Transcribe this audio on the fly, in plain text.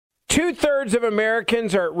2/3 of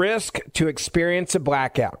Americans are at risk to experience a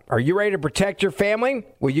blackout. Are you ready to protect your family?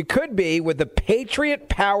 Well, you could be with the Patriot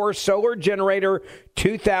Power Solar Generator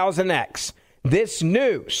 2000X. This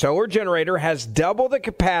new solar generator has double the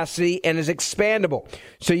capacity and is expandable,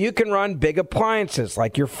 so you can run big appliances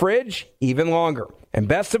like your fridge even longer. And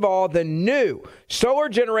best of all, the new solar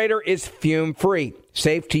generator is fume-free,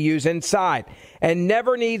 safe to use inside, and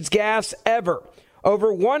never needs gas ever.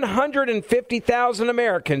 Over 150,000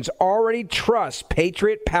 Americans already trust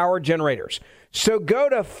Patriot Power Generators. So go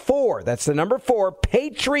to that's the number 4,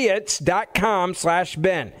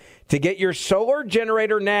 patriots.com/Ben to get your solar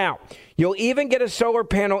generator now. You'll even get a solar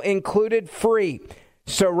panel included free.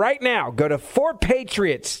 So right now, go to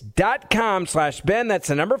 4patriots.com/Ben. That's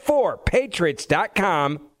the number 4,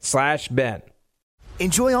 patriots.com/Ben.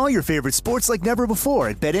 Enjoy all your favorite sports like never before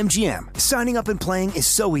at BetMGM. Signing up and playing is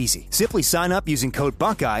so easy. Simply sign up using code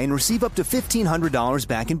Buckeye and receive up to $1,500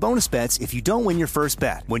 back in bonus bets if you don't win your first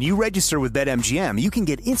bet. When you register with BetMGM, you can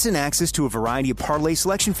get instant access to a variety of parlay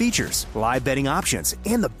selection features, live betting options,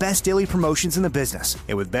 and the best daily promotions in the business.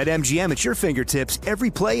 And with BetMGM at your fingertips, every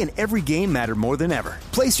play and every game matter more than ever.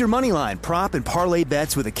 Place your moneyline, prop, and parlay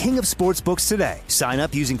bets with the king of sportsbooks today. Sign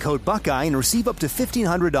up using code Buckeye and receive up to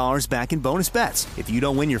 $1,500 back in bonus bets if you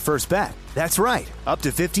don't win your first bet. That's right, up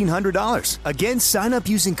to $1,500. Again, sign up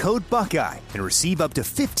using code Buckeye and receive up to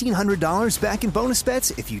 $1,500 back in bonus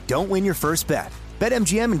bets if you don't win your first bet.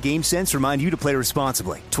 BetMGM and GameSense remind you to play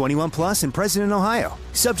responsibly. 21 plus and present in Ohio.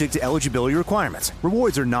 Subject to eligibility requirements.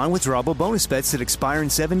 Rewards are non-withdrawable bonus bets that expire in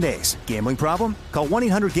 7 days. Gambling problem? Call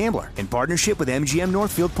 1-800-GAMBLER in partnership with MGM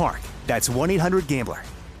Northfield Park. That's 1-800-GAMBLER.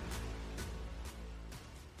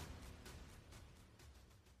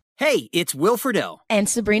 Hey, it's Will Friedle. And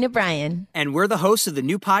Sabrina Bryan. And we're the hosts of the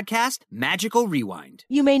new podcast, Magical Rewind.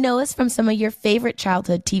 You may know us from some of your favorite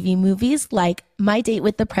childhood TV movies like My Date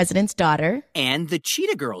with the President's Daughter. And the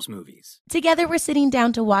Cheetah Girls movies. Together, we're sitting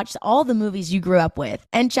down to watch all the movies you grew up with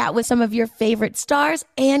and chat with some of your favorite stars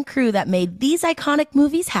and crew that made these iconic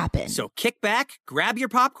movies happen. So kick back, grab your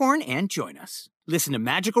popcorn, and join us. Listen to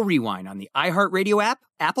Magical Rewind on the iHeartRadio app,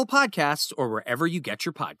 Apple Podcasts, or wherever you get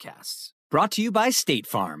your podcasts. Brought to you by State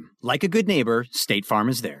Farm. Like a good neighbor, State Farm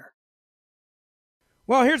is there.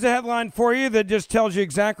 Well, here's a headline for you that just tells you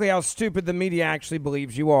exactly how stupid the media actually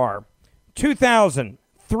believes you are.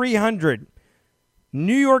 2,300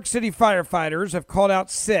 New York City firefighters have called out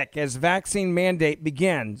sick as vaccine mandate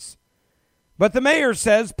begins. But the mayor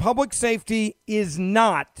says public safety is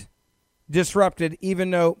not disrupted,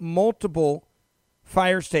 even though multiple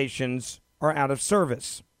fire stations are out of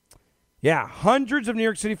service. Yeah, hundreds of New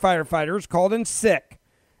York City firefighters called in sick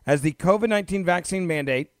as the COVID-19 vaccine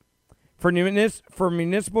mandate for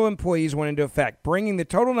municipal employees went into effect, bringing the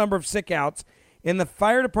total number of sick outs in the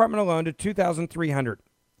fire department alone to 2,300.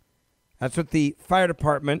 That's what the fire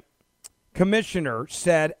department commissioner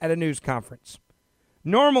said at a news conference.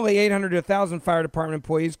 Normally, 800 to 1,000 fire department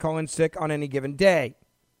employees call in sick on any given day.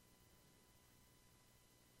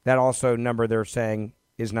 That also number they're saying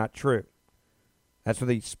is not true. That's what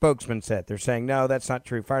the spokesman said. They're saying, no, that's not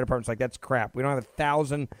true. Fire department's like, that's crap. We don't have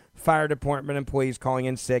 1,000 fire department employees calling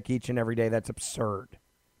in sick each and every day. That's absurd.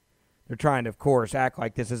 They're trying to, of course, act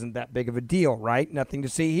like this isn't that big of a deal, right? Nothing to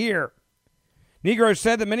see here. Negro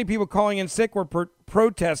said that many people calling in sick were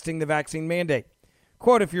protesting the vaccine mandate.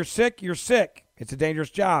 Quote, if you're sick, you're sick. It's a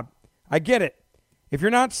dangerous job. I get it. If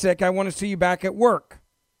you're not sick, I want to see you back at work.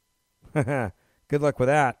 Good luck with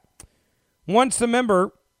that. Once the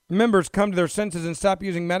members come to their senses and stop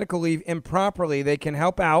using medical leave improperly, they can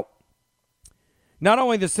help out not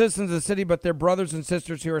only the citizens of the city, but their brothers and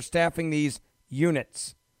sisters who are staffing these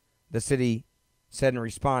units, the city said in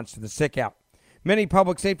response to the sick out. Many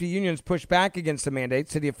public safety unions pushed back against the mandate.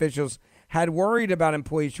 City officials had worried about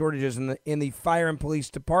employee shortages in the fire and police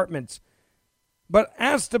departments. But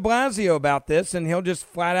ask de Blasio about this, and he'll just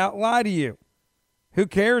flat out lie to you. Who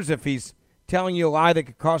cares if he's telling you a lie that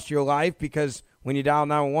could cost you a life, because when you dial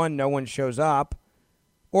 911, no one shows up.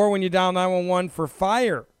 Or when you dial 911 for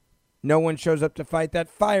fire, no one shows up to fight that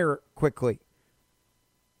fire quickly.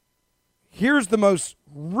 Here's the most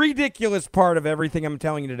ridiculous part of everything I'm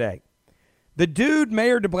telling you today. The dude,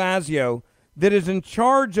 Mayor de Blasio, that is in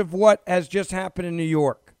charge of what has just happened in New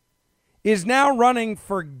York, is now running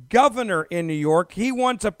for governor in New York. He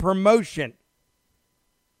wants a promotion.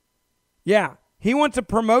 Yeah, he wants a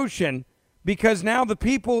promotion because now the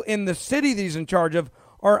people in the city that he's in charge of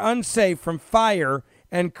are unsafe from fire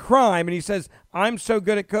and crime. And he says, I'm so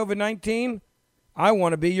good at COVID-19, I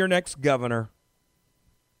want to be your next governor.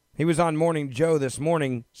 He was on Morning Joe this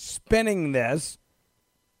morning spinning this.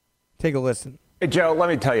 Take a listen. Hey, Joe, let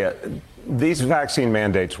me tell you, these vaccine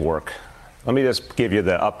mandates work. Let me just give you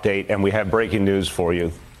the update, and we have breaking news for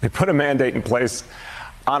you. They put a mandate in place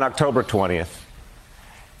on October 20th,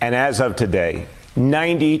 and as of today,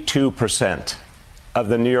 92% of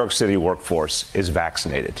the New York City workforce is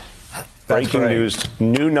vaccinated. Breaking news,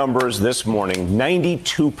 new numbers this morning,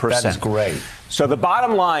 92%. That is great. So the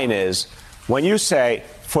bottom line is, when you say,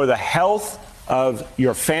 for the health of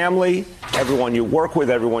your family, everyone you work with,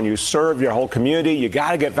 everyone you serve, your whole community, you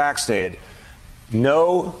got to get vaccinated.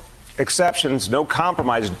 No exceptions, no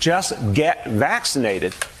compromise, just get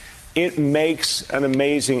vaccinated. It makes an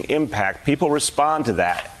amazing impact. People respond to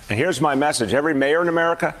that. And here's my message. Every mayor in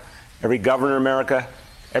America, every governor in America,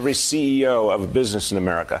 every CEO of a business in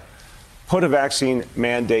America, put a vaccine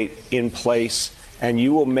mandate in place, and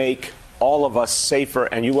you will make all of us safer,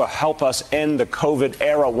 and you will help us end the COVID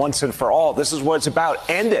era once and for all. This is what it's about.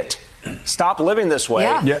 End it. Stop living this way.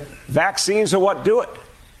 Yeah. Vaccines are what do it.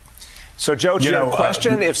 So, Joe, to your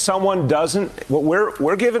question, if someone doesn't,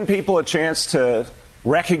 we're giving people a chance to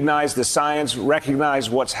recognize the science,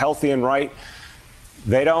 recognize what's healthy and right.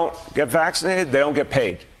 They don't get vaccinated, they don't get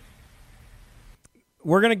paid.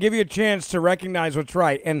 We're going to give you a chance to recognize what's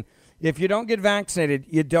right. And if you don't get vaccinated,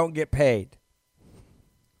 you don't get paid.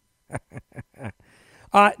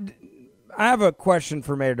 I have a question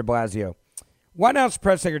for Mayor de Blasio. White House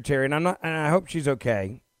press secretary, and I hope she's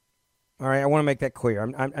okay. All right, I want to make that clear.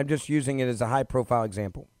 I'm just using it as a high-profile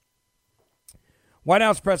example. White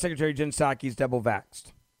House press secretary Jen Psaki's double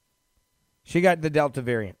vaxxed. She got the Delta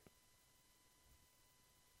variant.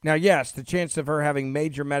 Now, yes, the chance of her having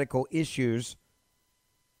major medical issues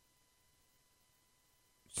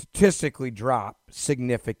statistically drop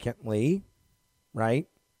significantly, right?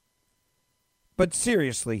 But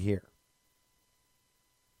seriously here,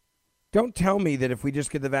 don't tell me that if we just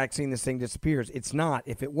get the vaccine, this thing disappears. It's not.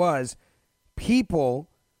 If it was, people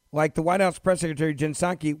like the White House press secretary, Jen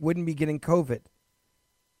Psaki, wouldn't be getting COVID.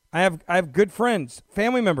 I have good friends,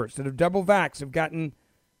 family members that have double vaxxed, have gotten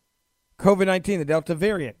COVID-19, the Delta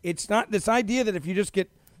variant. It's not this idea that if you just get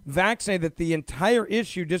vaccinated that the entire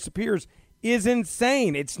issue disappears is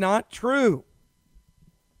insane. It's not true.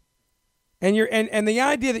 And the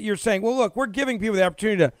idea that you're saying, well, look, we're giving people the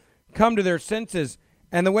opportunity to come to their senses,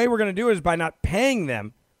 and the way we're going to do it is by not paying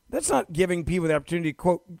them. That's not giving people the opportunity to,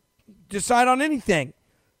 quote, decide on anything.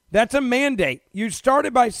 That's a mandate. You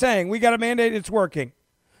started by saying, we got a mandate, it's working.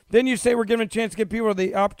 Then you say we're giving a chance to give people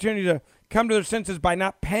the opportunity to come to their senses by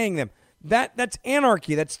not paying them. That's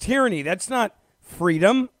anarchy. That's tyranny. That's not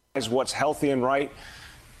freedom. Is what's healthy and right.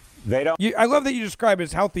 They don't. I love that you describe it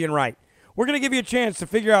as healthy and right. We're going to give you a chance to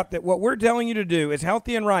figure out that what we're telling you to do is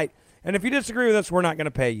healthy and right. And if you disagree with us, we're not going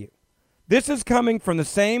to pay you. This is coming from the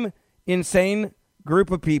same insane group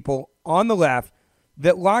of people on the left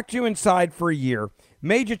that locked you inside for a year,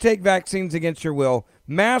 made you take vaccines against your will,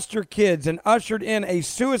 masked your kids, and ushered in a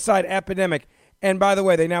suicide epidemic. And by the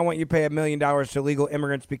way, they now want you to pay $1 million to illegal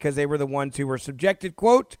immigrants because they were the ones who were subjected,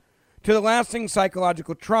 quote, to the lasting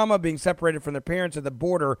psychological trauma being separated from their parents at the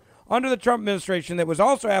border under the Trump administration that was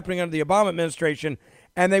also happening under the Obama administration,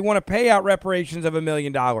 and they want to pay out reparations of $1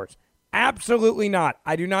 million. Absolutely not.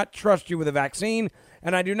 I do not trust you with a vaccine,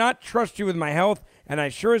 and I do not trust you with my health, and I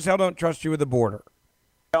sure as hell don't trust you with the border.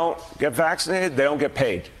 Don't get vaccinated, they don't get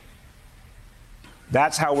paid.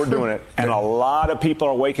 That's how we're doing it. And a lot of people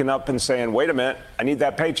are waking up and saying, wait a minute, I need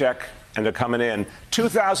that paycheck. And they're coming in.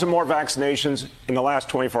 2,000 more vaccinations in the last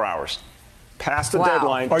 24 hours. Past the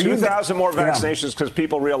deadline. 2,000 more vaccinations because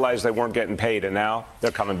people realized they weren't getting paid, and now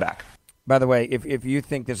they're coming back. By the way, if you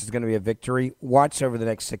think this is going to be a victory, watch over the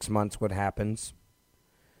next 6 months what happens.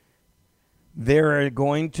 There are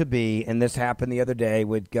going to be, and this happened the other day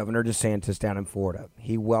with Governor DeSantis down in Florida.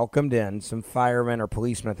 He welcomed in some firemen or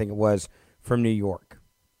policemen, I think it was, from New York.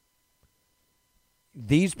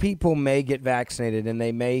 These people may get vaccinated and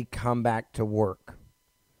they may come back to work.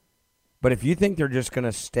 But if you think they're just going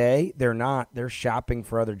to stay, they're not. They're shopping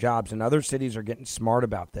for other jobs, and other cities are getting smart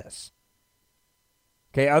about this.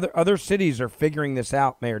 Okay, other cities are figuring this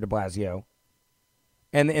out, Mayor de Blasio.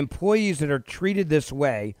 And the employees that are treated this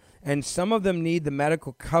way, and some of them need the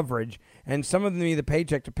medical coverage, and some of them need the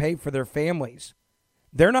paycheck to pay for their families.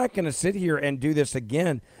 They're not going to sit here and do this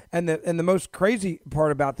again. And the most crazy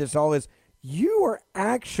part about this all is you are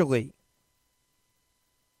actually,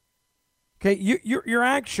 okay, you're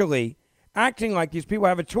actually acting like these people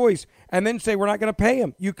have a choice and then say we're not going to pay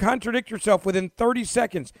them. You contradict yourself within 30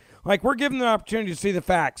 seconds. Like we're giving them the opportunity to see the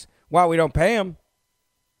facts while we don't pay them.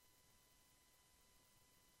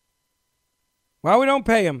 While we don't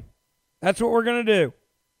pay them. That's what we're going to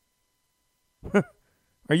do.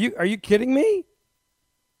 Are you kidding me?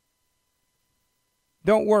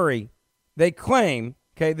 don't worry. They claim,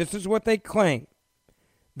 okay, this is what they claim.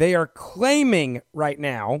 They are claiming right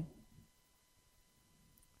now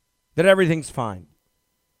that everything's fine,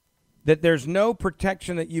 that there's no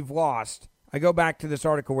protection that you've lost. I go back to this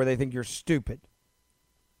article where they think you're stupid.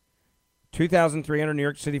 2,300 New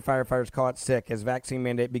York City firefighters call out sick as vaccine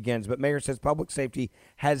mandate begins, but mayor says public safety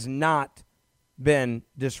has not been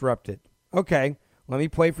disrupted. Okay, let me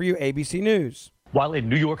play for you ABC News. While in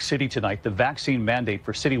New York City tonight, the vaccine mandate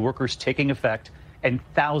for city workers taking effect and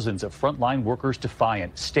thousands of frontline workers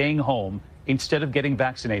defiant, staying home instead of getting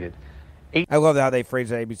vaccinated. I love how they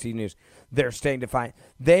phrase it, ABC News. They're staying defiant.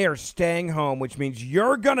 They are staying home, which means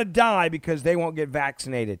you're going to die because they won't get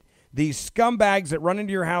vaccinated. These scumbags that run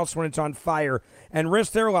into your house when it's on fire and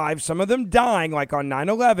risk their lives, some of them dying like on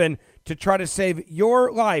 9/11, to try to save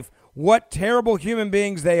your life. What terrible human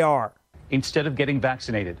beings they are. Instead of getting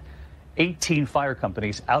vaccinated, 18 fire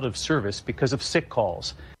companies out of service because of sick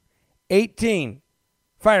calls. 18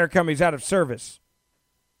 fire companies out of service.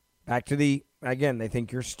 Back to again, they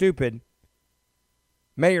think you're stupid.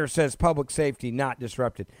 Mayor says public safety not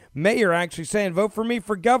disrupted. Mayor actually saying, vote for me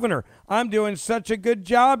for governor. I'm doing such a good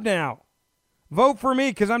job now. Vote for me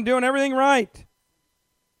because I'm doing everything right.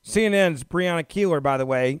 CNN's Breonna Keeler, by the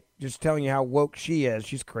way, just telling you how woke she is.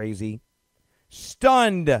 She's crazy.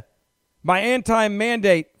 Stunned by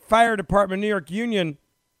anti-mandate fire department New York Union.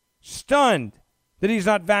 Stunned that he's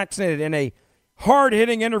not vaccinated in a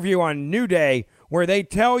hard-hitting interview on New Day where they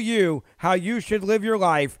tell you how you should live your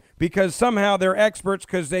life because somehow they're experts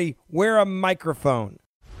because they wear a microphone.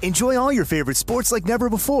 Enjoy all your favorite sports like never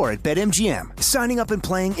before at BetMGM. Signing up and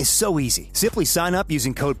playing is so easy. Simply sign up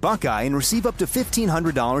using code Buckeye and receive up to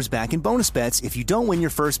 $1,500 back in bonus bets if you don't win your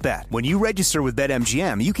first bet. When you register with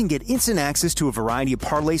BetMGM, you can get instant access to a variety of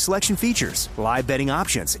parlay selection features, live betting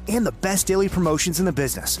options, and the best daily promotions in the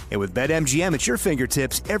business. And with BetMGM at your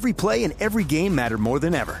fingertips, every play and every game matter more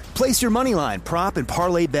than ever. Place your moneyline, prop, and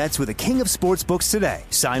parlay bets with the king of sportsbooks today.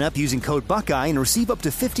 Sign up using code Buckeye and receive up to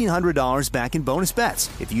 $1,500 back in bonus bets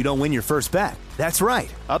if you don't win your first bet. That's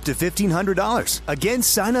right, up to $1,500. Again,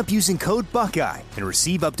 sign up using code Buckeye and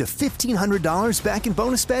receive up to $1,500 back in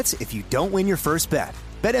bonus bets if you don't win your first bet.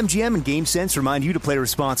 BetMGM and GameSense remind you to play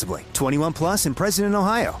responsibly. 21 plus and present in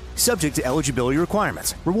Ohio. Subject to eligibility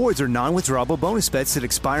requirements. Rewards are non-withdrawable bonus bets that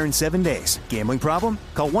expire in 7 days. Gambling problem?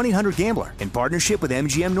 Call 1-800-GAMBLER in partnership with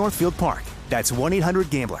MGM Northfield Park. That's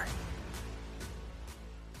 1-800-GAMBLER.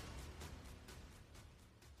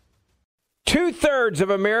 2/3 of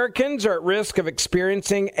Americans are at risk of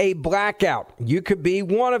experiencing a blackout. You could be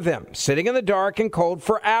one of them, sitting in the dark and cold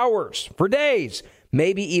for hours, for days,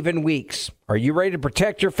 maybe even weeks. Are you ready to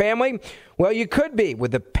protect your family? Well, you could be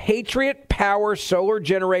with the Patriot Power Solar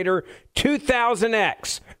Generator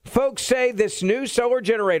 2000X. Folks say this new solar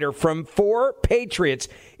generator from 4 Patriots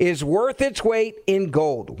is worth its weight in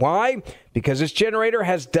gold. Why? Because this generator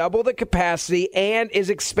has double the capacity and is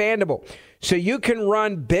expandable. So you can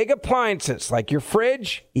run big appliances like your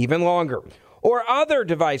fridge even longer, or other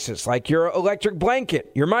devices like your electric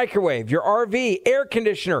blanket, your microwave, your RV, air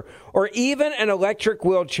conditioner, or even an electric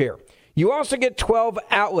wheelchair. You also get 12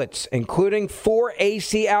 outlets, including 4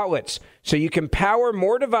 AC outlets, so you can power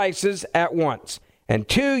more devices at once, and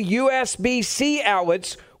 2 USB-C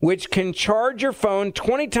outlets, which can charge your phone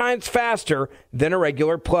 20 times faster than a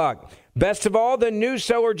regular plug. Best of all, the new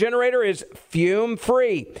solar generator is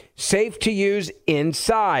fume-free, safe to use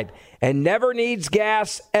inside, and never needs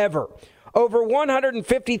gas ever. Over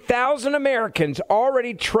 150,000 Americans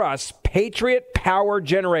already trust Patriot Power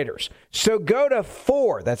Generators. So go to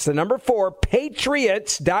 4, that's the number 4,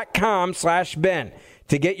 patriots.com/Ben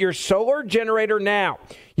to get your solar generator now.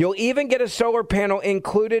 You'll even get a solar panel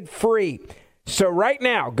included free. So right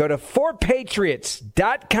now, go to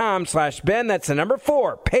 4patriots.com/Ben. That's the number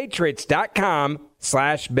 4,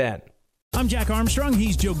 patriots.com/Ben. I'm Jack Armstrong.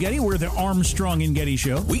 He's Joe Getty. We're the Armstrong and Getty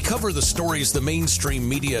Show. We cover the stories the mainstream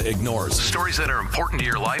media ignores. Stories that are important to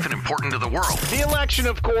your life and important to the world. The election,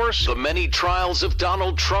 of course. The many trials of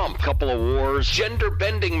Donald Trump. Couple of wars.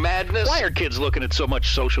 Gender-bending madness. Why are kids looking at so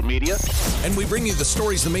much social media? And we bring you the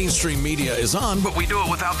stories the mainstream media is on, but we do it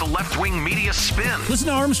without the left-wing media spin. Listen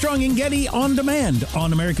to Armstrong and Getty on demand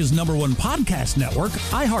on America's #1 podcast network,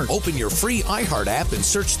 iHeart. Open your free iHeart app and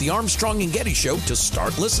search The Armstrong and Getty Show to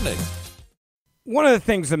start listening. One of the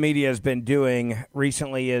things the media has been doing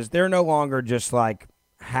recently is they're no longer just like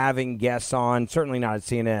having guests on, certainly not at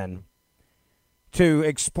CNN, to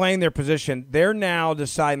explain their position. They're now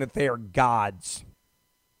deciding that they are gods,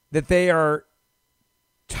 that they are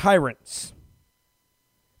tyrants,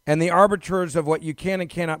 and the arbiters of what you can and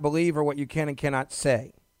cannot believe or what you can and cannot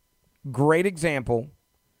say. Great example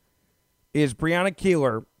is Breonna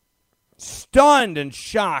Keeler stunned and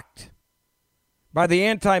shocked by the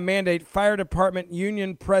anti-mandate fire department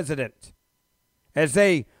union president, as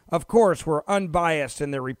they, of course, were unbiased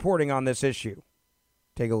in their reporting on this issue.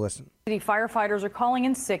 Take a listen. City firefighters are calling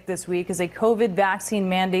in sick this week as a COVID vaccine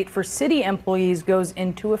mandate for city employees goes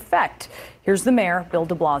into effect. Here's the mayor, Bill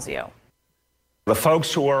de Blasio. The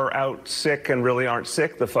folks who are out sick and really aren't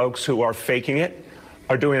sick, the folks who are faking it,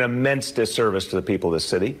 are doing an immense disservice to the people of this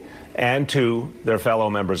city and to their fellow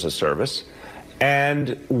members of service.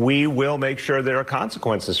 And we will make sure there are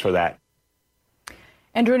consequences for that.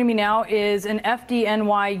 And joining me now is an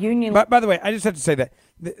FDNY union. By the way, I just have to say that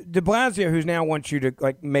de Blasio, who's now wants you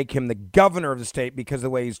to make him the governor of the state because of the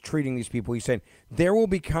way he's treating these people, he's saying there will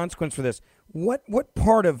be consequence for this. What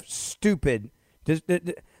part of stupid does?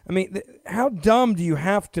 I mean, how dumb do you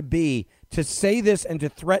have to be to say this and to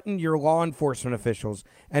threaten your law enforcement officials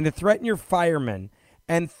and to threaten your firemen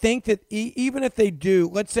and think that even if they do,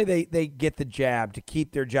 let's say they get the jab to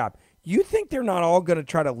keep their job, you think they're not all going to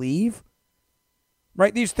try to leave?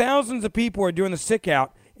 Right? These thousands of people are doing the sick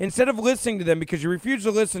out. Instead of listening to them because you refuse to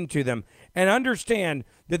listen to them and understand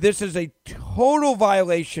that this is a total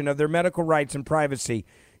violation of their medical rights and privacy,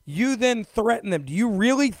 you then threaten them. Do you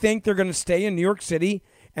really think they're going to stay in New York City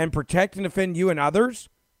and protect and defend you and others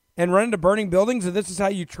and run into burning buildings, and this is how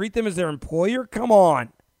you treat them as their employer? Come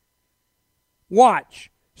on. Watch.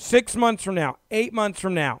 6 months from now, 8 months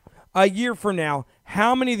from now, a year from now,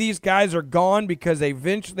 how many of these guys are gone because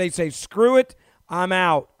they say, screw it, I'm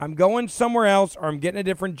out. I'm going somewhere else, or I'm getting a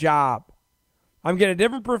different job. I'm getting a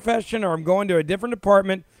different profession, or I'm going to a different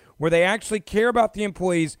department where they actually care about the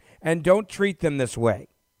employees and don't treat them this way.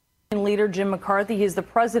 Leader Jim McCarthy, he's the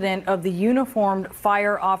president of the Uniformed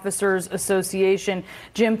Fire Officers Association.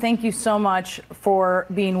 Jim, thank you so much for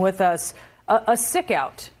being with us. A sick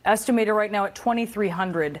out estimated right now at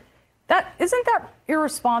 2,300. Isn't that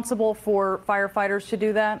irresponsible for firefighters to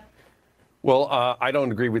do that? Well, I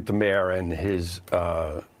don't agree with the mayor and his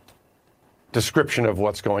description of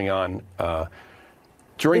what's going on.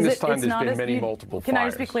 During this time, there's been many multiple fires. Can I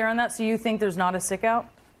just be clear on that? So you think there's not a sick out?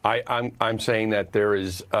 I'm saying that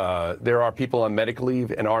there are people on medical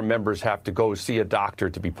leave, and our members have to go see a doctor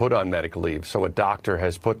to be put on medical leave. So a doctor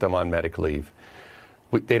has put them on medical leave.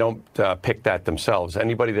 They don't pick that themselves.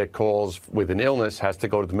 Anybody that calls with an illness has to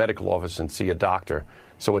go to the medical office and see a doctor.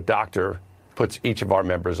 So a doctor puts each of our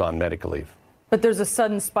members on medical leave. But there's a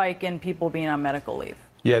sudden spike in people being on medical leave.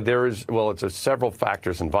 Yeah, there is. Well, it's several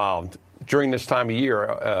factors involved. During this time of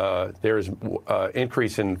year, there is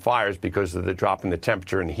increase in fires because of the drop in the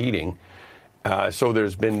temperature and heating. So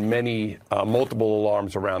there's been multiple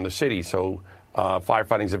alarms around the city. So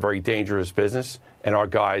firefighting is a very dangerous business, and our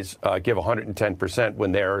guys give 110%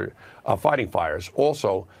 when they're fighting fires.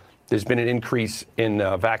 Also, there's been an increase in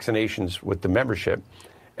vaccinations with the membership,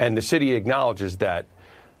 and the city acknowledges that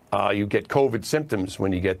you get COVID symptoms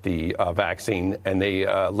when you get the vaccine, and they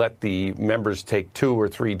let the members take 2 or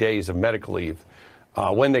 3 days of medical leave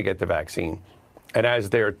when they get the vaccine. And as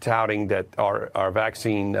they're touting that our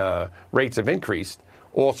vaccine rates have increased,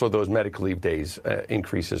 also those medical leave days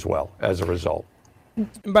increase as well as a result.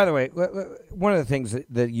 And by the way, one of the things that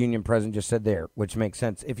the union president just said there, which makes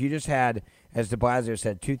sense, if you just had, as de Blasio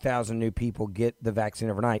said, 2,000 new people get the vaccine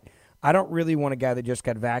overnight, I don't really want a guy that just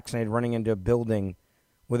got vaccinated running into a building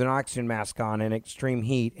with an oxygen mask on in extreme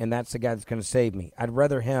heat, and that's the guy that's going to save me. I'd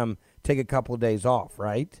rather him take a couple of days off,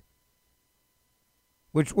 right?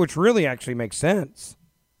 Which really actually makes sense.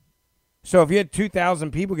 So if you had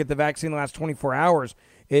 2,000 people get the vaccine in the last 24 hours,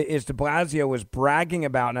 as de Blasio was bragging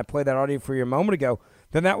about, and I played that audio for you a moment ago,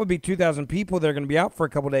 then that would be 2,000 people that are going to be out for a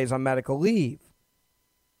couple of days on medical leave.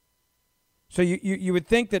 So you would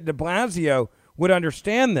think that de Blasio would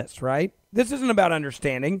understand this, right? This isn't about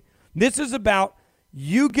understanding. This is about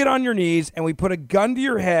you get on your knees and we put a gun to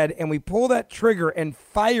your head and we pull that trigger and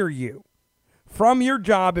fire you from your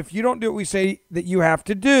job if you don't do what we say that you have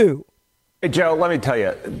to do. Hey, Joe, let me tell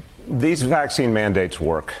you, these vaccine mandates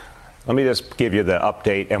work. Let me just give you the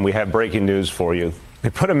update, and we have breaking news for you. They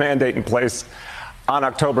put a mandate in place on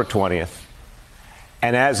October 20th,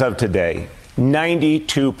 and as of today,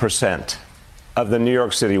 92% of the New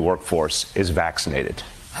York City workforce is vaccinated.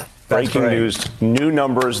 Breaking news, new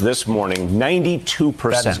numbers this morning,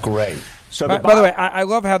 92%. That's great. So by the way, I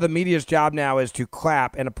love how the media's job now is to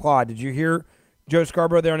clap and applaud. Did you hear Joe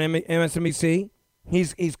Scarborough there on MSNBC?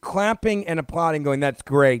 He's clapping and applauding, going, that's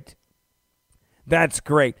great. That's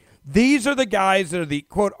great. These are the guys that are the,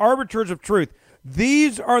 quote, arbiters of truth.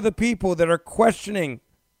 These are the people that are questioning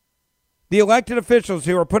the elected officials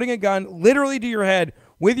who are putting a gun literally to your head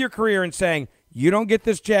with your career and saying, you don't get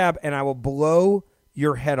this jab and I will blow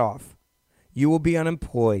your head off. you will be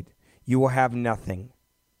unemployed. You will have nothing.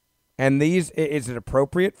 And is it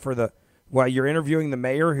appropriate for while you're interviewing the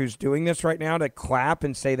mayor who's doing this right now to clap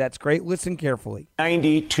and say that's great? Listen carefully.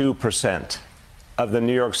 92% of the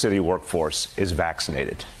New York City workforce is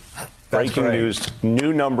vaccinated. Breaking news,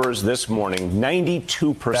 new numbers this morning,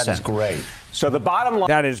 92%. That is great. So the bottom line.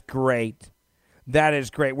 That is great. That is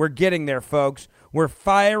great. We're getting there, folks. We're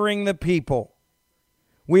firing the people.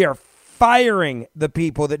 We are firing the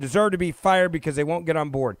people that deserve to be fired because they won't get on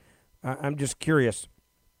board. I'm just curious.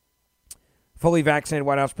 Fully vaccinated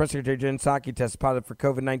White House Press Secretary Jen Psaki tested positive for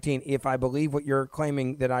COVID-19. If I believe what you're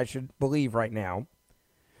claiming that I should believe right now,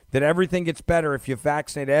 that everything gets better if you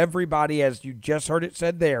vaccinate everybody, as you just heard it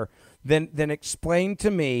said there, then explain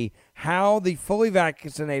to me how the fully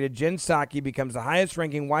vaccinated Jen Psaki becomes the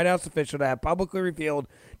highest-ranking White House official to have publicly revealed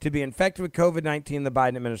to be infected with COVID-19 in the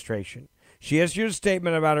Biden administration. She issued a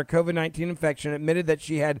statement about her COVID-19 infection and admitted that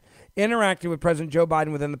she had interacted with President Joe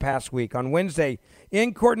Biden within the past week. On Wednesday,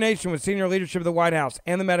 in coordination with senior leadership of the White House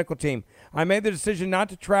and the medical team, I made the decision not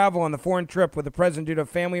to travel on the foreign trip with the president due to a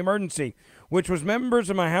family emergency, which was members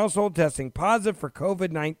of my household testing positive for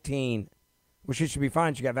COVID-19. Well, she should be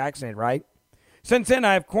fine. She got vaccinated, right? Since then,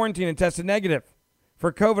 I have quarantined and tested negative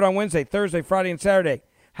for COVID on Wednesday, Thursday, Friday, and Saturday.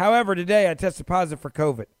 However, today I tested positive for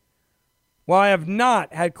COVID. While I have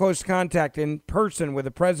not had close contact in person with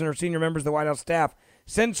the president or senior members of the White House staff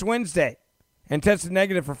since Wednesday and tested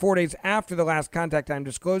negative for 4 days after the last contact, I'm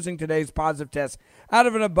disclosing today's positive test out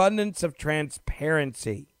of an abundance of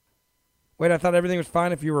transparency. Wait, I thought everything was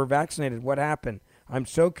fine if you were vaccinated. What happened? I'm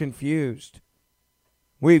so confused.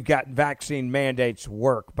 We've got vaccine mandates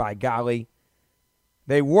work, by golly.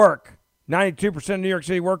 They work. 92% of New York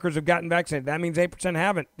City workers have gotten vaccinated. That means 8%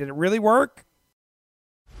 haven't. Did it really work?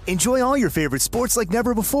 Enjoy all your favorite sports like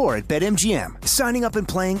never before at BetMGM. Signing up and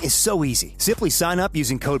playing is so easy. Simply sign up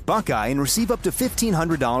using code Buckeye and receive up to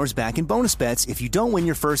 $1,500 back in bonus bets if you don't win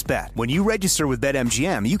your first bet. When you register with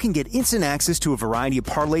BetMGM, you can get instant access to a variety of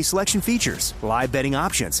parlay selection features, live betting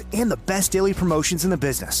options, and the best daily promotions in the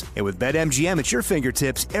business. And with BetMGM at your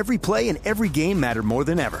fingertips, every play and every game matter more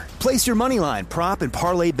than ever. Place your moneyline, prop, and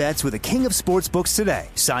parlay bets with the king of sportsbooks today.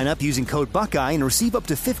 Sign up using code Buckeye and receive up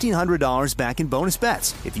to $1,500 back in bonus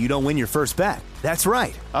bets if you don't win your first bet. That's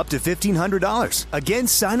right, up to $1,500. Again,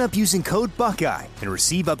 sign up using code Buckeye and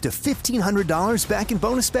receive up to $1,500 back in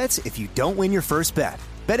bonus bets if you don't win your first bet.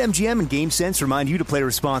 BetMGM and GameSense remind you to play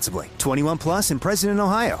responsibly. 21 plus and present in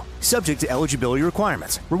Ohio. Subject to eligibility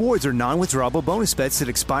requirements. Rewards are non-withdrawable bonus bets that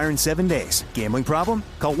expire in 7 days. Gambling problem?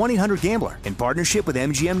 Call 1-800-GAMBLER in partnership with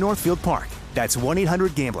MGM Northfield Park. That's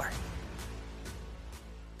 1-800-GAMBLER.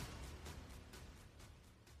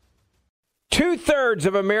 2/3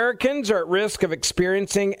 of Americans are at risk of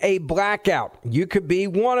experiencing a blackout. You could be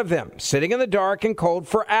one of them, sitting in the dark and cold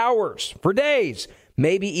for hours, for days,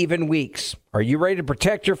 maybe even weeks. Are you ready to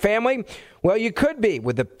protect your family? Well, you could be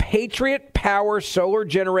with the Patriot Power Solar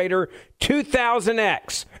Generator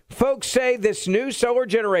 2000X. Folks say this new solar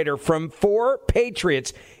generator from 4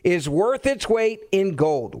 Patriots is worth its weight in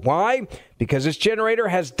gold. Why? Because this generator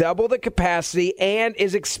has double the capacity and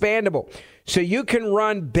is expandable. So you can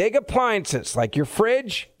run big appliances like your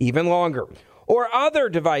fridge even longer, or other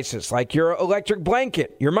devices like your electric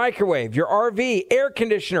blanket, your microwave, your RV, air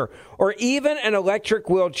conditioner, or even an electric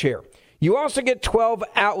wheelchair. You also get 12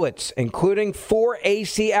 outlets, including 4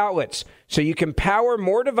 AC outlets, so you can power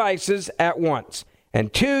more devices at once,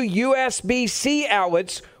 and 2 USB-C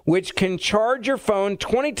outlets, which can charge your phone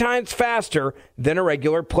 20 times faster than a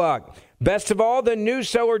regular plug. Best of all, the new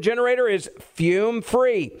solar generator is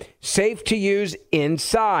fume-free, safe to use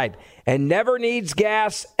inside, and never needs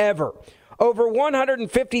gas ever. Over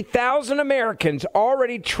 150,000 Americans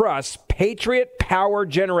already trust Patriot Power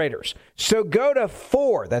Generators. So go to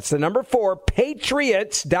 4, that's the number 4,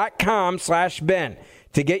 patriots.com/Ben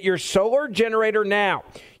to get your solar generator now.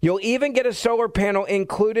 You'll even get a solar panel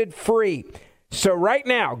included free. So right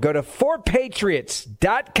now, go to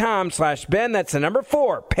 4patriots.com/Ben. That's the number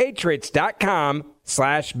 4,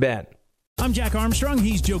 patriots.com/Ben. I'm Jack Armstrong.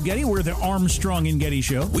 He's Joe Getty. We're the Armstrong and Getty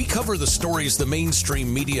Show. We cover the stories the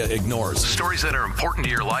mainstream media ignores. Stories that are important to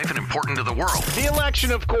your life and important to the world. The election,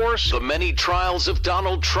 of course. The many trials of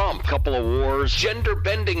Donald Trump. Couple of wars.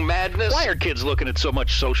 Gender-bending madness. Why are kids looking at so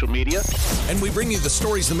much social media? And we bring you the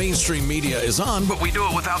stories the mainstream media is on, but we do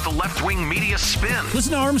it without the left-wing media spin.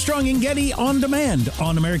 Listen to Armstrong and Getty on demand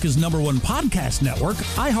on America's #1 podcast network,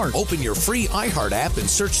 iHeart. Open your free iHeart app and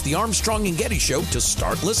search The Armstrong and Getty Show to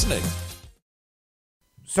start listening.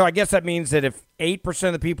 So I guess that means that if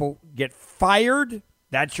 8% of the people get fired,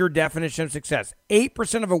 that's your definition of success.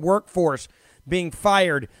 8% of a workforce being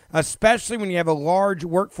fired, especially when you have a large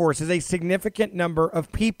workforce, is a significant number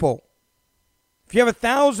of people. If you have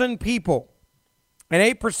 1,000 people and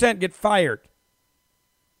 8% get fired,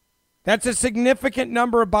 that's a significant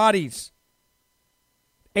number of bodies.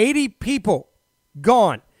 80 people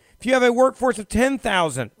gone. If you have a workforce of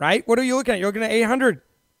 10,000, right? What are you looking at? You're looking at 800.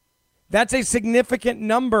 That's a significant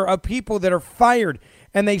number of people that are fired.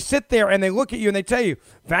 And they sit there and they look at you and they tell you,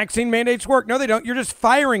 vaccine mandates work. No, they don't. You're just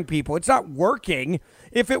firing people. It's not working.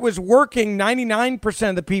 If it was working, 99%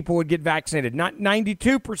 of the people would get vaccinated, not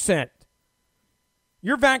 92%.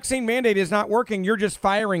 Your vaccine mandate is not working. You're just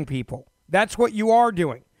firing people. That's what you are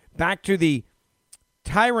doing. Back to the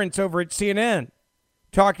tyrants over at CNN,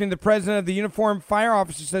 talking to the president of the Uniformed Fire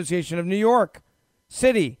Officers Association of New York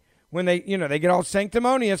City. When they get all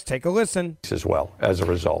sanctimonious, take a listen. As well, as a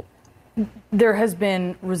result. There has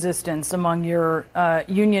been resistance among your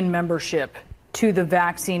union membership to the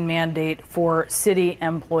vaccine mandate for city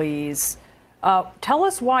employees. Tell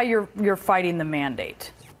us why you're fighting the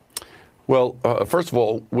mandate. Well, first of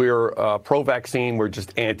all, we're pro-vaccine. We're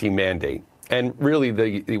just anti-mandate. And really,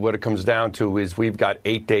 what it comes down to is we've got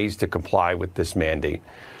 8 days to comply with this mandate.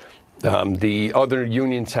 The other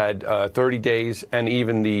unions had 30 days, and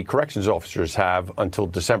even the corrections officers have until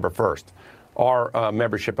December 1st. Our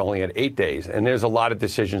membership only had 8 days, and there's a lot of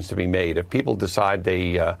decisions to be made. If people decide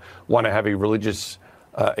they want to have a religious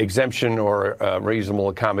exemption or a reasonable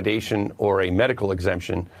accommodation or a medical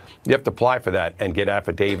exemption, you have to apply for that and get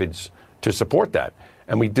affidavits to support that.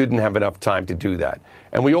 And we didn't have enough time to do that.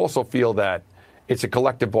 And we also feel that it's a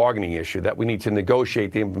collective bargaining issue, that we need to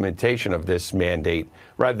negotiate the implementation of this mandate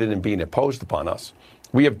rather than being imposed upon us.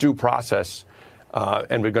 We have due process,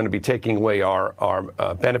 and we're going to be taking away our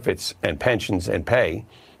benefits and pensions and pay.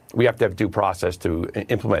 We have to have due process to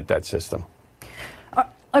implement that system.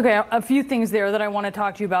 Okay, a few things there that I want to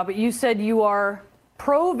talk to you about, but you said you are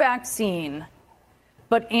pro-vaccine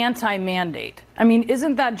but anti-mandate. I mean,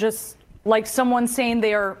 isn't that just like someone saying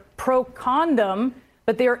they are pro-condom,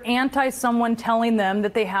 but they're anti someone telling them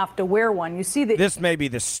that they have to wear one? You see, this may be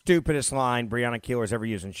the stupidest line Breonna Keeler's ever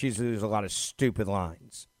used, and she's used a lot of stupid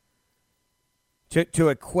lines. To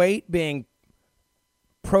equate being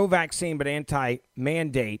pro-vaccine but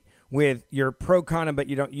anti-mandate with you're pro-condom but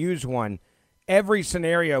you don't use one, every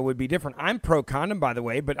scenario would be different. I'm pro-condom, by the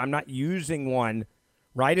way, but I'm not using one,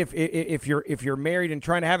 right? If you're married and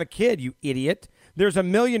trying to have a kid, you idiot, there's a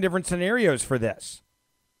million different scenarios for this.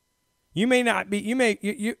 You may not be. You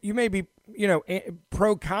may be.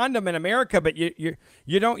 Pro condom in America, but you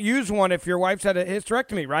don't use one if your wife's had a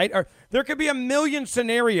hysterectomy, right? Or there could be a million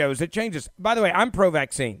scenarios that changes. By the way, I'm pro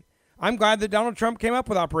vaccine. I'm glad that Donald Trump came up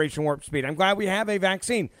with Operation Warp Speed. I'm glad we have a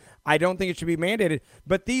vaccine. I don't think it should be mandated.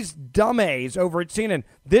 But these dumbays over at CNN,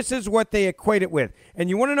 this is what they equate it with. And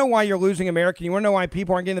you want to know why you're losing America? You want to know why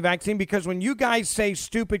people aren't getting the vaccine? Because when you guys say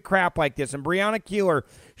stupid crap like this, and Breonna Keeler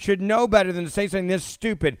should know better than to say something this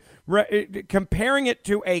stupid, comparing it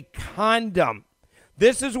to a condom,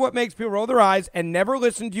 this is what makes people roll their eyes and never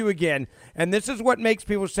listen to you again. And this is what makes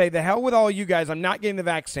people say, the hell with all you guys, I'm not getting the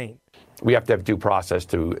vaccine. We have to have due process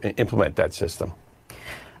to implement that system.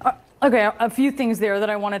 Okay, a few things there that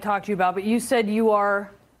I want to talk to you about, but you said you are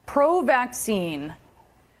pro-vaccine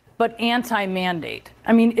but anti-mandate.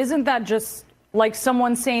 I mean, isn't that just like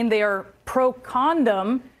someone saying they are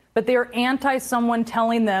pro-condom, but they're anti someone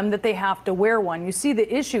telling them that they have to wear one? You see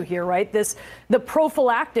the issue here, right? The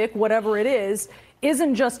prophylactic, whatever it is,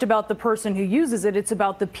 isn't just about the person who uses it. It's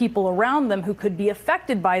about the people around them who could be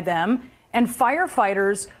affected by them. And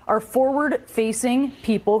firefighters are forward-facing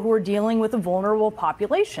people who are dealing with a vulnerable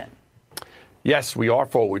population. Yes, we are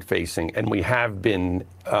forward-facing, and we have been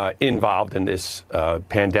involved in this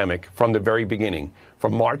pandemic from the very beginning.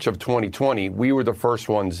 From March of 2020, we were the first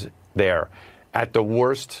ones there at the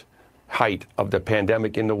worst height of the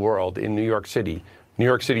pandemic in the world in New York City. New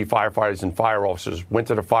York City firefighters and fire officers went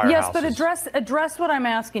to the firehouses. Yes, but address what I'm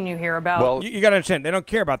asking you here about. Well, you got to understand, they don't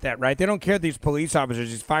care about that, right? They don't care these police officers,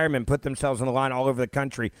 these firemen put themselves on the line all over the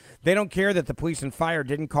country. They don't care that the police and fire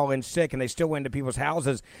didn't call in sick and they still went to people's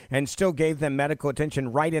houses and still gave them medical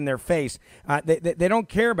attention right in their face. They don't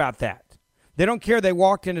care about that. They don't care. They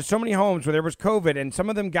walked into so many homes where there was COVID, and some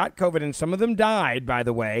of them got COVID and some of them died, by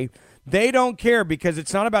the way. They don't care because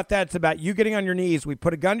it's not about that. It's about you getting on your knees. We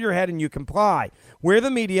put a gun to your head and you comply. We're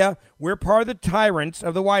the media. We're part of the tyrants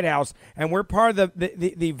of the White House, and we're part of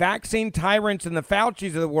the vaccine tyrants and the Faucis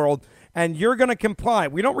of the world, and you're going to comply.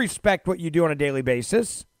 We don't respect what you do on a daily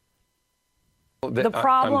basis. The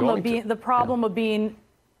problem of being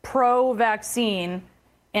pro-vaccine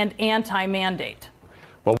and anti-mandate.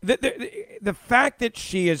 Well, the fact that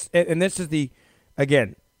she is, and this is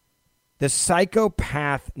again, the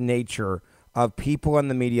psychopath nature of people in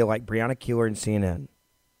the media like Breonna Keeler and CNN,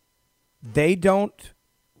 they don't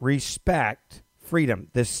respect freedom.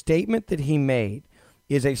 The statement that he made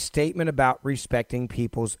is a statement about respecting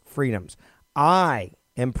people's freedoms. I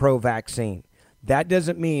am pro-vaccine. That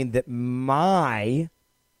doesn't mean that my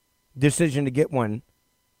decision to get one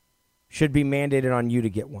should be mandated on you to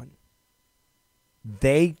get one.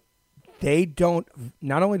 They don't,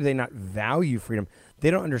 not only do they not value freedom,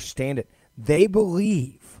 they don't understand it. They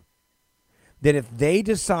believe that if they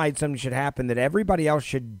decide something should happen, that everybody else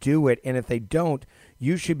should do it, and if they don't,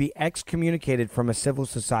 you should be excommunicated from a civil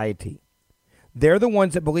society. They're the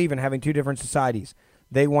ones that believe in having two different societies.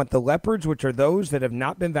 They want the leopards, which are those that have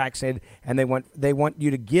not been vaccinated, and they want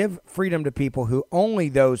you to give freedom to people who only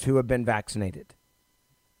those who have been vaccinated.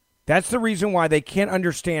 That's the reason why they can't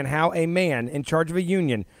understand how a man in charge of a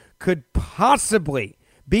union could possibly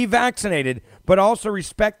be vaccinated, but also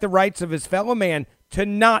respect the rights of his fellow man to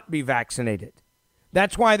not be vaccinated.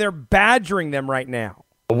 That's why they're badgering them right now.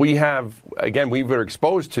 We were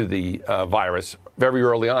exposed to the virus very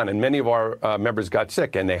early on, and many of our members got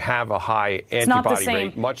sick, and they have a high antibody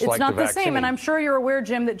rate, much like the vaccine. It's not the same, and I'm sure you're aware,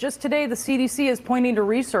 Jim, that just today the CDC is pointing to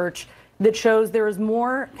research that shows there is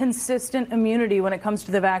more consistent immunity when it comes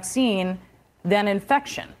to the vaccine than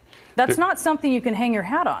infection. That's not something you can hang your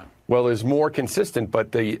hat on. Well, it's more consistent,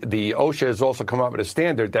 but the OSHA has also come up with a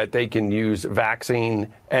standard that they can use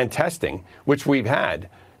vaccine and testing, which we've had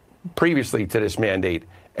previously to this mandate.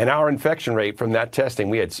 And our infection rate from that testing,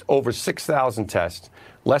 we had over 6,000 tests.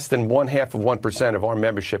 Less than 0.5% of our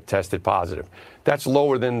membership tested positive. That's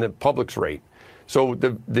lower than the public's rate. So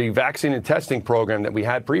the vaccine and testing program that we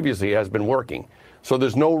had previously has been working. So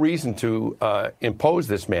there's no reason to impose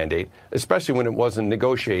this mandate, especially when it wasn't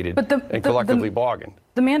negotiated and collectively bargained.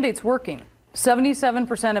 The mandate's working.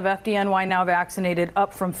 77% of FDNY now vaccinated,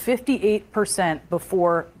 up from 58%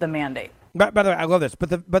 before the mandate. By the way, I love this,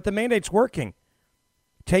 but the mandate's working.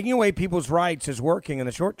 Taking away people's rights is working in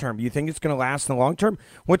the short term. You think it's going to last in the long term?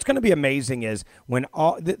 What's going to be amazing is when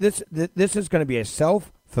all this is going to be a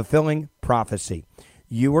self-fulfilling prophecy.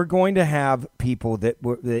 You are going to have people that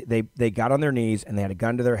they got on their knees and they had a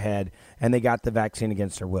gun to their head and they got the vaccine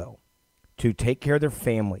against their will to take care of their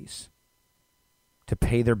families, to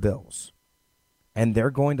pay their bills. And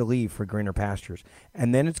they're going to leave for greener pastures.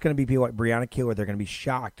 And then it's going to be people like Breonna Keeler. They're going to be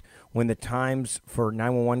shocked when the times for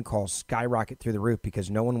 911 calls skyrocket through the roof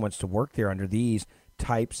because no one wants to work there under these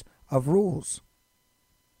types of rules,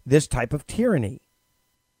 this type of tyranny.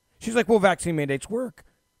 She's like, well, vaccine mandates work.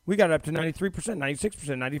 We got it up to 93%,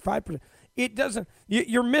 96%, 95%. It doesn't.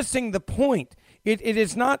 You're missing the point. It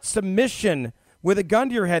is not submission with a gun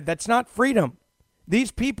to your head. That's not freedom.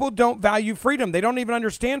 These people don't value freedom. They don't even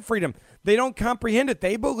understand freedom. They don't comprehend it.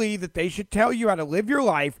 They believe that they should tell you how to live your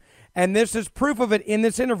life, and this is proof of it in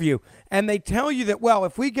this interview. And they tell you that, well,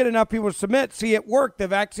 if we get enough people to submit, see, it worked. The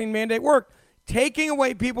vaccine mandate worked. Taking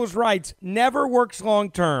away people's rights never works long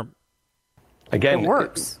term. Again, it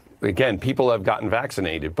works. Again, people have gotten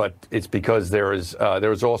vaccinated, but it's because there's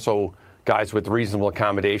also guys with reasonable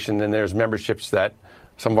accommodation, and there's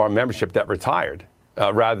some of our membership that retired.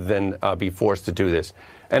 Rather than be forced to do this.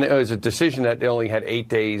 And it was a decision that they only had 8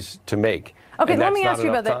 days to make. Okay, let me ask you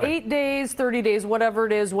about that. 8 days, 30 days, whatever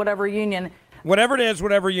it is, whatever union. Whatever it is,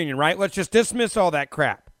 whatever union, right? Let's just dismiss all that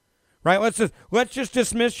crap, right? Let's just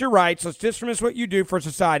dismiss your rights. Let's dismiss what you do for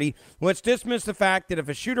society. Let's dismiss the fact that if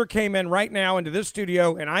a shooter came in right now into this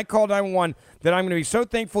studio and I called 911, that I'm going to be so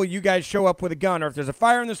thankful you guys show up with a gun. Or if there's a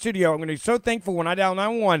fire in the studio, I'm going to be so thankful when I dial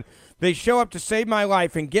 911, they show up to save my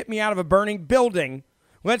life and get me out of a burning building.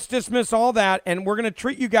 Let's dismiss all that, and we're going to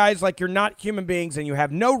treat you guys like you're not human beings and you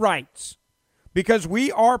have no rights because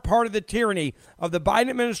we are part of the tyranny of the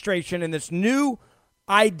Biden administration and this new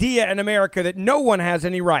idea in America that no one has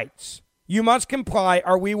any rights. You must comply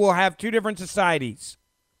or we will have two different societies.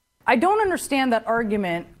 I don't understand that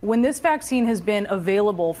argument when this vaccine has been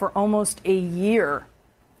available for almost a year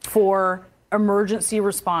for emergency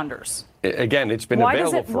responders. Again, it's been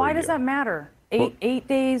available for a year. Why does that matter? 8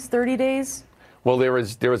 days, 30 days? Well, there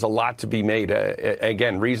is a lot to be made.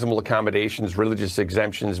 Again, reasonable accommodations, religious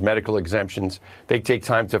exemptions, medical exemptions, they take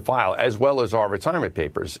time to file, as well as our retirement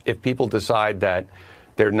papers. If people decide that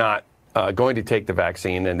they're not going to take the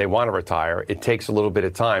vaccine and they want to retire, it takes a little bit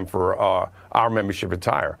of time for our membership to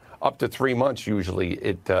retire. Up to 3 months usually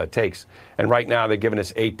it takes. And right now they're giving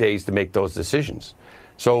us 8 days to make those decisions.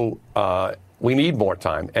 So we need more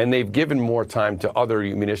time, and they've given more time to other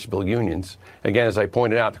municipal unions. Again, as I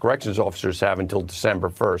pointed out, the corrections officers have until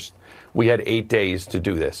December 1st. We had 8 days to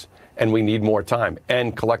do this, and we need more time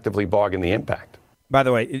and collectively bargain the impact. By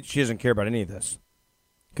the way, she doesn't care about any of this.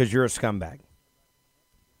 because you're a scumbag.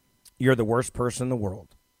 You're the worst person in the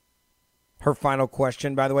world. Her final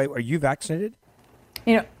question, by the way, are you vaccinated?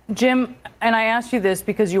 You know, Jim, and I asked you this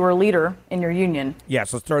because you were a leader in your union.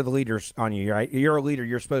 Yes, let's throw the leaders on you, right? You're a leader.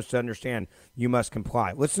 You're supposed to understand you must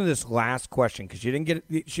comply. Listen to this last question, because she didn't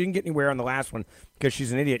get anywhere on the last one because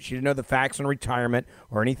she's an idiot. She didn't know the facts on retirement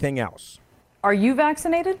or anything else. Are you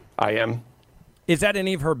vaccinated? I am. Is that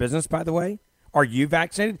any of her business, by the way? Are you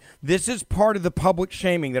vaccinated? This is part of the public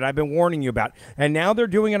shaming that I've been warning you about. And now they're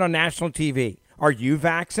doing it on national TV. Are you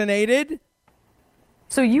vaccinated?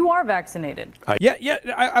 So you are vaccinated. Yeah,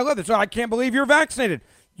 I love this. So I can't believe you're vaccinated.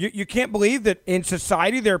 You can't believe that in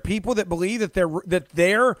society there are people that believe that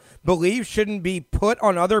their beliefs shouldn't be put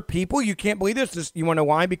on other people. You can't believe this. You want to know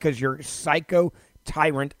why? Because you're a psycho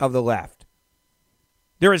tyrant of the left.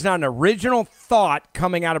 There is not an original thought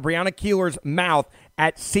coming out of Breonna Keeler's mouth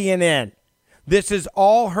at CNN. This is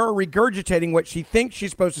all her regurgitating what she thinks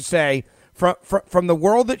she's supposed to say from the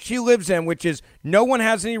world that she lives in, which is no one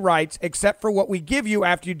has any rights except for what we give you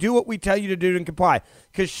after you do what we tell you to do and comply.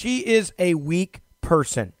 Because she is a weak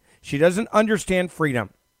person. She doesn't understand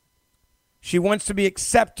freedom. She wants to be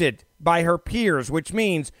accepted by her peers, which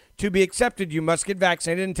means to be accepted, you must get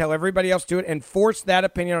vaccinated and tell everybody else to do it and force that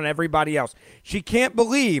opinion on everybody else. She can't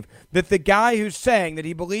believe that the guy who's saying that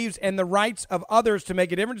he believes in the rights of others to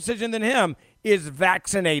make a different decision than him is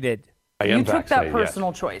vaccinated. You took that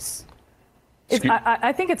personal choice.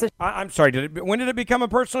 I think it's I'm sorry. When did it become a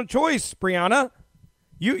personal choice, Breonna?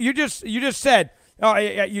 You just said, oh,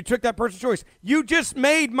 you took that personal choice. You just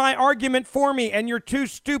made my argument for me, and you're too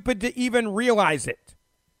stupid to even realize it.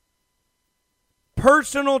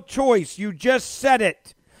 Personal choice. You just said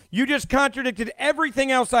it. You just contradicted everything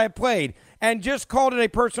else I have played and just called it a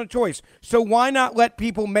personal choice. So why not let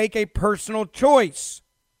people make a personal choice?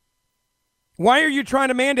 Why are you trying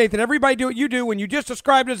to mandate that everybody do what you do when you just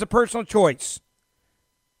described it as a personal choice?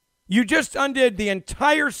 You just undid the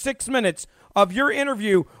entire 6 minutes of your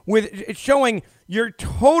interview with showing your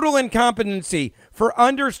total incompetency for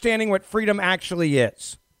understanding what freedom actually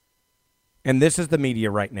is. And this is the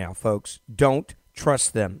media right now, folks. Don't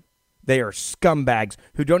trust them. They are scumbags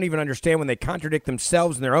who don't even understand when they contradict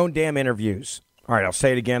themselves in their own damn interviews. All right, I'll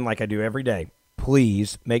say it again like I do every day.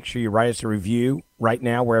 Please make sure you write us a review right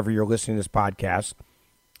now wherever you're listening to this podcast.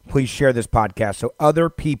 Please share this podcast so other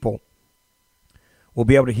people will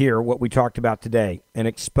be able to hear what we talked about today and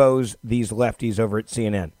expose these lefties over at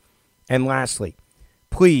CNN. And lastly,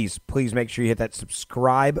 please make sure you hit that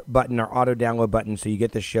subscribe button or auto download button so you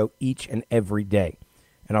get the show each and every day.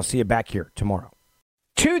 And I'll see you back here tomorrow.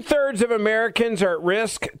 2/3 of Americans are at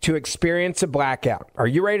risk to experience a blackout. Are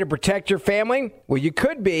you ready to protect your family? Well, you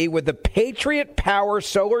could be with the Patriot Power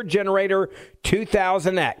Solar Generator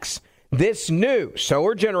 2000X. This new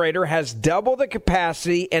solar generator has double the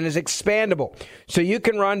capacity and is expandable, so you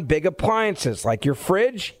can run big appliances like your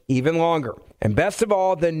fridge even longer. And best of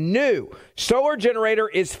all, the new solar generator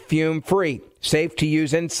is fume-free, safe to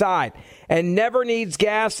use inside, and never needs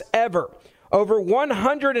gas ever. Over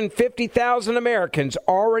 150,000 Americans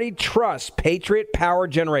already trust Patriot Power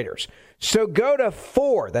Generators. So go to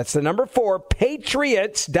 4,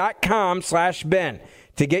 patriots.com/Ben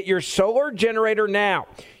to get your solar generator now.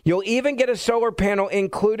 You'll even get a solar panel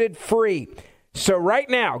included free. So right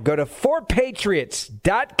now, go to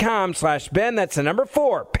 4patriots.com/Ben. That's the number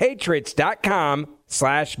 4,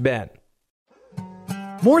 patriots.com/Ben.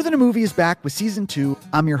 More Than a Movie is back with Season 2.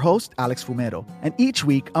 I'm your host, Alex Fumero, and each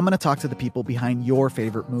week I'm going to talk to the people behind your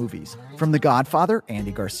favorite movies. From The Godfather,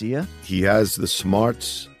 Andy Garcia. He has the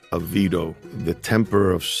smarts of Vito, the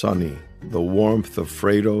temper of Sonny, the warmth of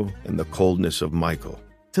Fredo, and the coldness of Michael.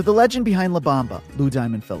 To the legend behind La Bamba, Lou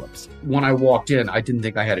Diamond Phillips. When I walked in, I didn't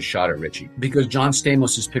think I had a shot at Richie because John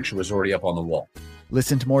Stamos' picture was already up on the wall.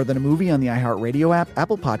 Listen to More Than a Movie on the iHeartRadio app,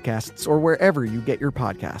 Apple Podcasts, or wherever you get your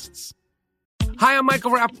podcasts. Hi, I'm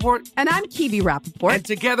Michael Rappaport. And I'm Kibi Rappaport. And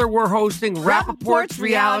together we're hosting Rappaport's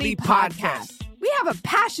Reality Podcast. We have a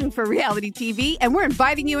passion for reality TV, and we're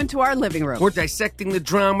inviting you into our living room. We're dissecting the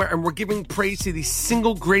drama, and we're giving praise to the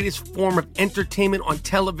single greatest form of entertainment on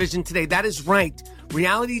television today. That is right.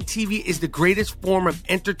 Reality TV is the greatest form of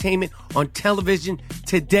entertainment on television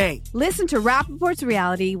today. Listen to Rappaport's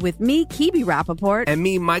Reality with me, Kibi Rappaport. And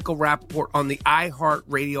me, Michael Rappaport, on the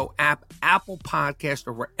iHeartRadio app, Apple Podcast,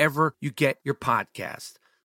 or wherever you get your podcast.